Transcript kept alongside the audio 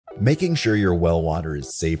Making sure your well water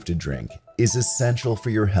is safe to drink is essential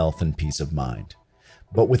for your health and peace of mind.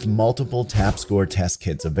 But with multiple TapScore test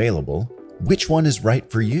kits available, which one is right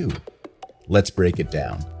for you? Let's break it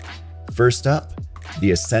down. First up,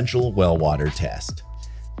 the Essential Well Water Test.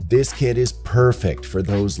 This kit is perfect for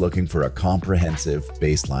those looking for a comprehensive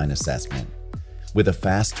baseline assessment. With a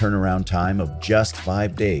fast turnaround time of just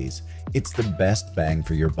 5 days, it's the best bang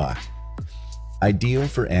for your buck. Ideal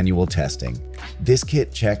for annual testing, this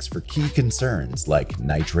kit checks for key concerns like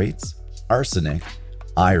nitrates, arsenic,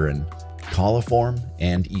 iron, coliform,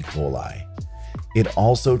 and E. coli. It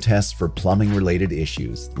also tests for plumbing-related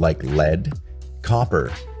issues like lead,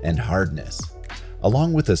 copper, and hardness,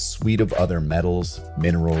 along with a suite of other metals,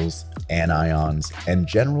 minerals, anions, and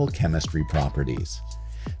general chemistry properties.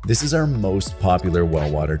 This is our most popular well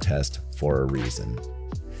water test for a reason.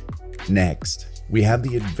 Next, we have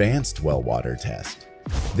the Advanced Well Water Test.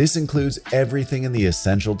 This includes everything in the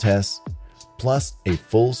essential tests, plus a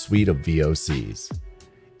full suite of VOCs.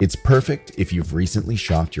 It's perfect if you've recently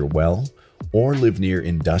shocked your well or live near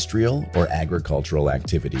industrial or agricultural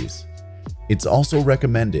activities. It's also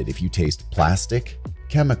recommended if you taste plastic,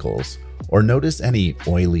 chemicals, or notice any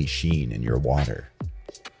oily sheen in your water.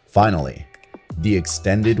 Finally, the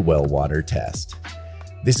Extended Well Water Test.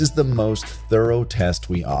 This is the most thorough test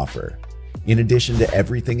we offer. In addition to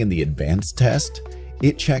everything in the advanced test,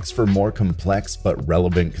 it checks for more complex but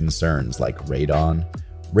relevant concerns like radon,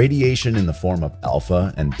 radiation in the form of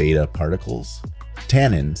alpha and beta particles,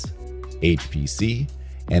 tannins, HPC,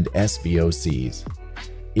 and SVOCs.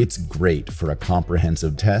 It's great for a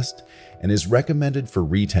comprehensive test and is recommended for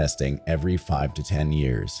retesting every 5 to 10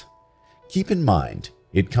 years. Keep in mind,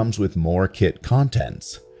 it comes with more kit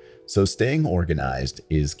contents, so staying organized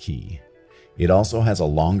is key. It also has a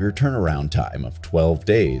longer turnaround time of 12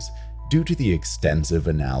 days due to the extensive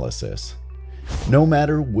analysis. No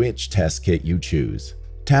matter which test kit you choose,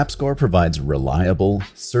 TapScore provides reliable,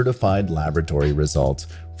 certified laboratory results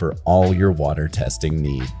for all your water testing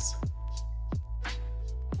needs.